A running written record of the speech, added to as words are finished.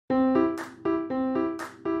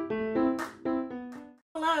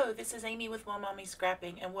Hello, this is Amy with Well Mommy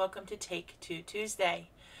Scrapping, and welcome to Take Two Tuesday.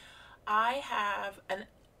 I have an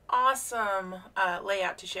awesome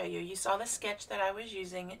layout to show you. You saw the sketch that I was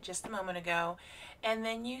using just a moment ago, and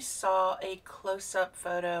then you saw a close-up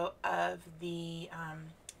photo of the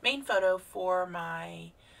main photo for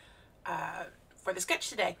my for the sketch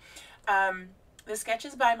today. The sketch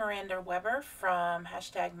is by Miranda Weber from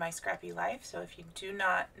 #MyScrappyLife. So if you do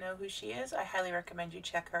not know who she is, I highly recommend you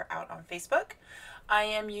check her out on Facebook. I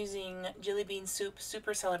am using Jelly Bean Soup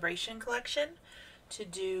Super Celebration Collection to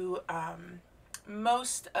do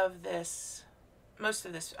most of this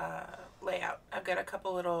layout. I've got a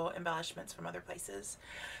couple little embellishments from other places.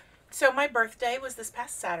 So my birthday was this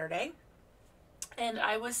past Saturday, and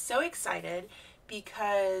I was so excited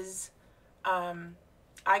because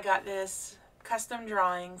I got this custom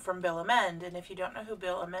drawing from Bill Amend. And if you don't know who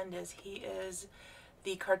Bill Amend is, he is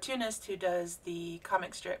the cartoonist who does the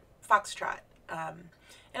comic strip Foxtrot.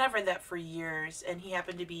 And I've read that for years, and he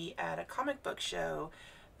happened to be at a comic book show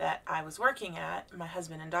that I was working at. My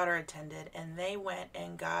husband and daughter attended, and they went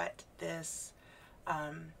and got this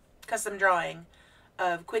custom drawing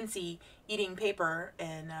of Quincy eating paper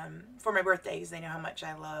and for my birthday, because they know how much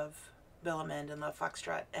I love Bill Amend and love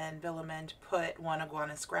Foxtrot. And Bill Amend put One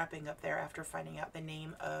Iguana Scrapping up there after finding out the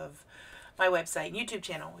name of my website and YouTube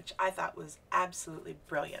channel, which I thought was absolutely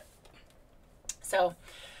brilliant. So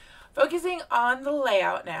focusing on the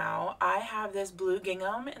layout now, I have this blue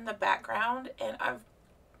gingham in the background, and I've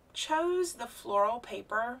chose the floral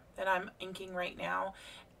paper that I'm inking right now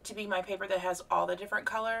to be my paper that has all the different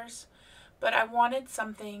colors. But I wanted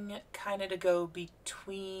something kind of to go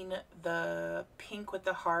between the pink with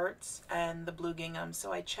the hearts and the blue gingham.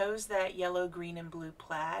 So I chose that yellow, green, and blue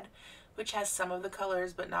plaid, which has some of the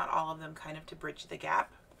colors, but not all of them, kind of to bridge the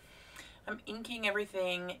gap. I'm inking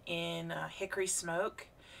everything in Hickory Smoke.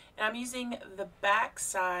 And I'm using the back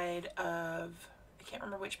side of, I can't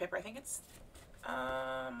remember which paper. I think it's,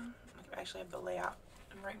 I actually have the layout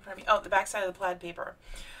right in front of me. Oh, the back side of the plaid paper.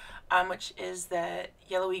 Which is that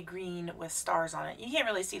yellowy green with stars on it. You can't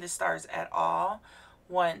really see the stars at all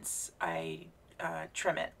once I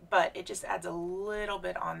trim it, but it just adds a little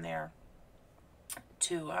bit on there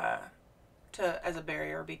to as a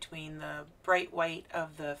barrier between the bright white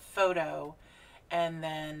of the photo and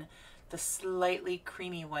then the slightly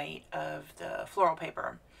creamy white of the floral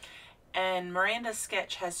paper. And Miranda's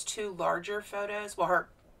sketch has two larger photos. Well, her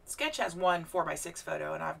sketch has one 4x6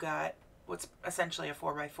 photo, and I've got what's essentially a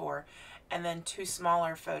 4x4, and then two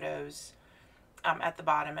smaller photos at the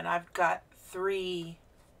bottom. And I've got three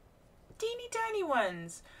teeny tiny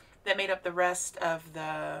ones that made up the rest of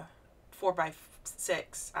the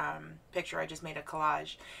 4x6 picture. I just made a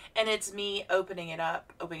collage, and it's me opening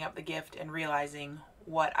up the gift and realizing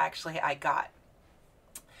what actually I got.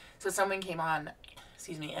 So someone came on,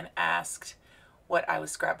 and asked what I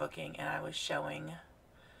was scrapbooking, and I was showing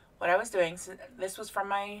what I was doing. So this was from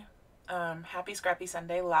my Happy Scrappy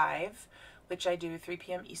Sunday Live, which I do 3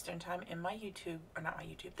 p.m. Eastern Time in my YouTube, or not my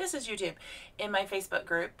YouTube, this is YouTube, in my Facebook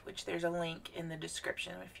group, which there's a link in the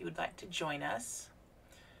description if you would like to join us.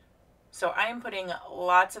 So I am putting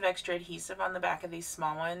lots of extra adhesive on the back of these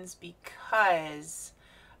small ones because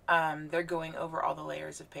they're going over all the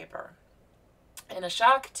layers of paper. And a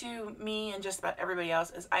shock to me and just about everybody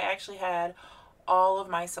else is I actually had all of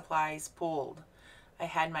my supplies pulled. I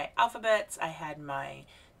had my alphabets, I had my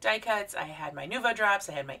die cuts, I had my Nuvo drops,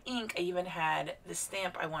 I had my ink, I even had the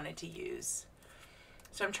stamp I wanted to use.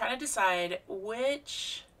 So I'm trying to decide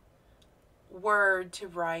which word to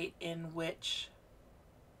write in which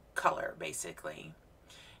color, basically.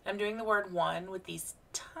 And I'm doing the word one with these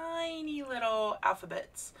tiny little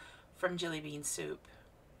alphabets from Jelly Bean Soup.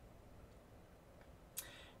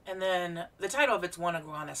 And then the title of it's One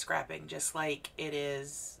Iguana Scrapping, just like it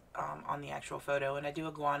is on the actual photo. And I do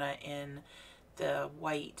iguana in the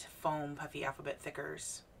white foam puffy alphabet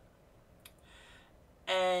thickers.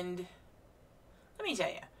 And let me tell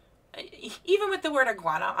you, even with the word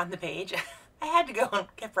iguana on the page, I had to go and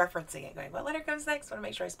kept referencing it, going, what letter comes next? I want to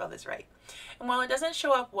make sure I spell this right. And while it doesn't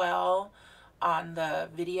show up well on the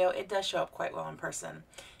video, it does show up quite well in person.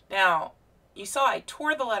 Now, you saw I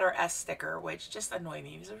tore the letter S sticker, which just annoyed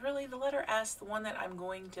me. Because really, the letter S, the one that I'm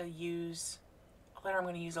going to use, a letter I'm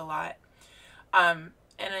going to use a lot.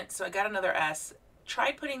 So I got another S,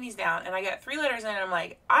 tried putting these down, and I got 3 letters in, and I'm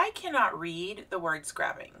like, I cannot read the word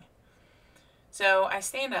scrapping. So I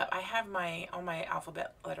stand up. I have all my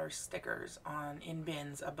alphabet letter stickers in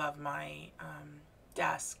bins above my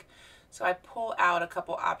desk. So I pull out a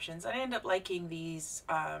couple options. I end up liking these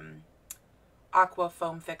aqua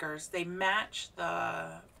foam thickers. They match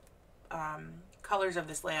the colors of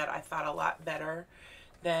this layout, I thought, a lot better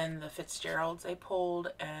than the Fitzgeralds I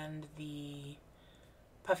pulled and the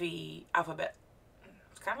puffy alphabet.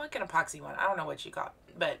 It's kind of like an epoxy one. I don't know what you got,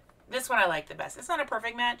 but this one I like the best. It's not a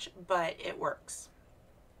perfect match, but it works.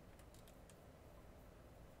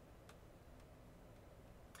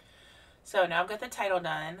 So now I've got the title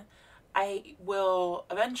done. I will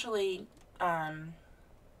eventually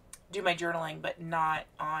do my journaling, but not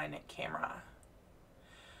on camera.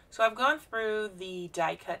 So I've gone through the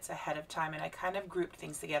die cuts ahead of time, and I kind of grouped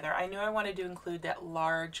things together. I knew I wanted to include that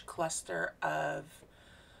large cluster of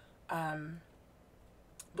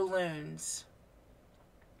balloons,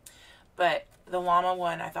 but the llama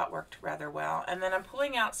one I thought worked rather well. And then I'm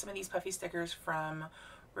pulling out some of these puffy stickers from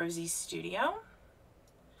Rosie's Studio.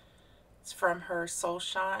 It's from her Soul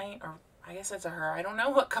Shine, or I guess it's a her. I don't know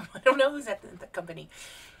what I don't know who's at the company.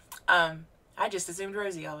 I just assumed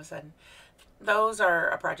Rosie all of a sudden. Those are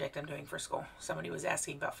a project I'm doing for school. Somebody was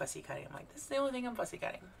asking about fussy cutting. I'm like, this is the only thing I'm fussy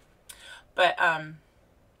cutting. But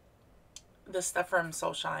the stuff from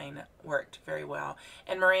Soul Shine worked very well.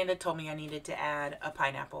 And Miranda told me I needed to add a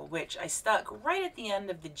pineapple, which I stuck right at the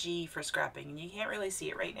end of the G for scrapping. And you can't really see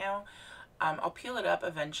it right now. I'll peel it up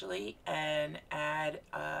eventually and add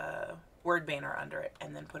a word banner under it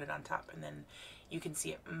and then put it on top. And then you can see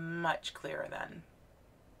it much clearer then.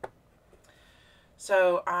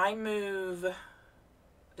 So I move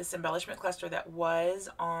this embellishment cluster that was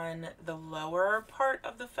on the lower part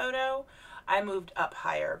of the photo. I moved up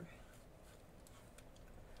higher.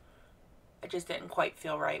 It just didn't quite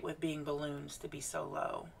feel right with being balloons to be so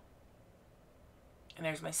low. And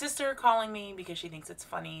there's my sister calling me because she thinks it's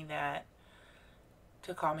funny that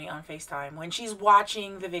to call me on FaceTime when she's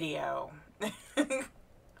watching the video.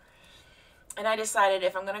 And I decided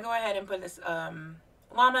if I'm going to go ahead and put this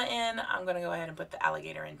llama in, I'm going to go ahead and put the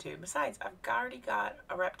alligator in too. Besides, I've already got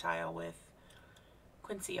a reptile with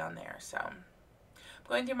Quincy on there. So I'm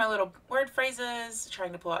going through my little word phrases,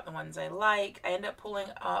 trying to pull out the ones I like. I end up pulling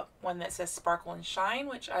up one that says sparkle and shine,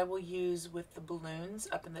 which I will use with the balloons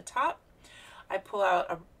up in the top. I pull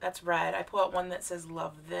out, that's red. I pull out one that says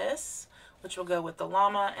love this, which will go with the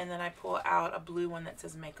llama. And then I pull out a blue one that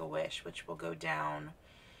says make a wish, which will go down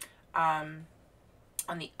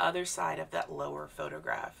on the other side of that lower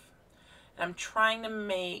photograph. And I'm trying to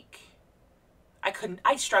make,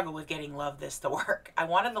 I struggle with getting love this to work. I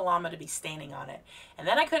wanted the llama to be standing on it. And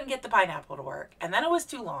then I couldn't get the pineapple to work. And then it was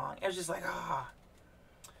too long. It was just like, ah.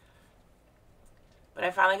 But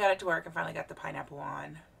I finally got it to work and finally got the pineapple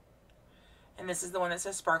on. And this is the one that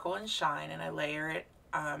says sparkle and shine. And I layer it,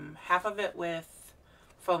 half of it with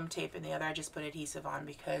foam tape and the other I just put adhesive on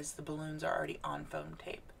because the balloons are already on foam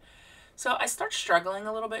tape. So I start struggling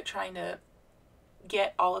a little bit trying to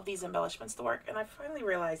get all of these embellishments to work. And I finally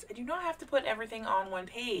realized I do not have to put everything on one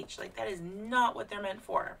page. Like, that is not what they're meant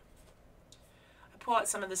for. I pull out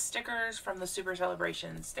some of the stickers from the Super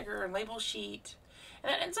Celebration sticker and label sheet.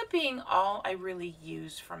 And that ends up being all I really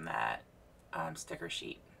use from that sticker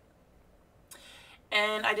sheet.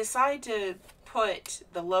 And I decide to put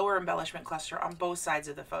the lower embellishment cluster on both sides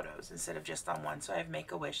of the photos instead of just on one. So I have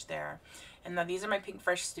Make-A-Wish there. And now these are my Pink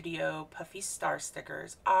Fresh Studio Puffy Star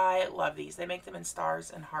stickers. I love these. They make them in stars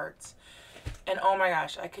and hearts. And oh my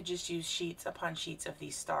gosh, I could just use sheets upon sheets of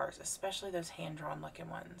these stars, especially those hand-drawn looking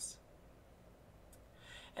ones.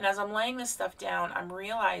 And as I'm laying this stuff down, I'm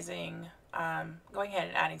realizing, going ahead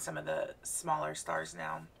and adding some of the smaller stars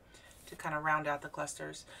now to kind of round out the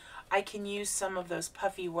clusters. I can use some of those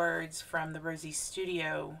puffy words from the Rosie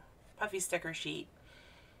Studio puffy sticker sheet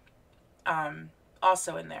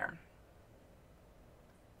also in there.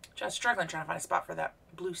 I was struggling trying to find a spot for that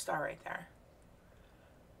blue star right there.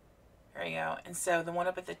 There you go. And so the one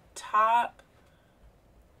up at the top,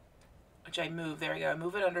 which I move, there we go. I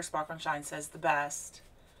move it under Sparkle and Shine, says the best.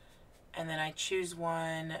 And then I choose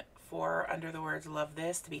one for under the words love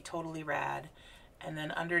this to be totally rad. And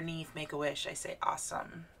then underneath Make a Wish, I say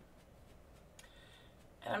awesome.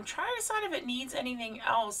 And I'm trying to decide if it needs anything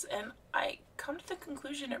else. And I come to the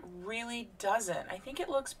conclusion it really doesn't. I think it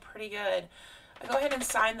looks pretty good. I go ahead and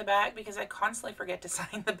sign the back because I constantly forget to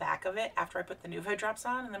sign the back of it after I put the Nuvo drops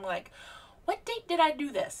on. And I'm like, what date did I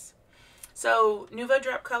do this? So Nuvo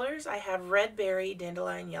drop colors, I have Red Berry,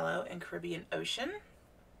 Dandelion Yellow, and Caribbean Ocean.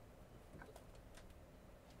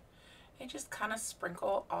 I just kind of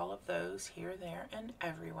sprinkle all of those here, there, and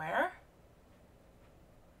everywhere.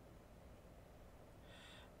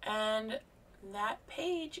 And that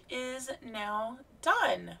page is now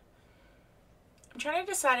done. I'm trying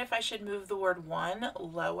to decide if I should move the word one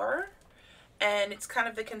lower, and it's kind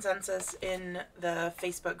of the consensus in the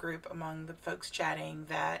Facebook group among the folks chatting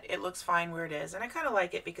that it looks fine where it is, and I kind of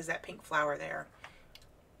like it because that pink flower there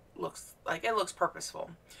looks like it looks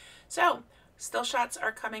purposeful. So still shots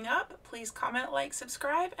are coming up. Please comment, like,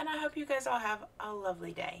 subscribe, and I hope you guys all have a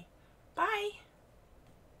lovely day. Bye.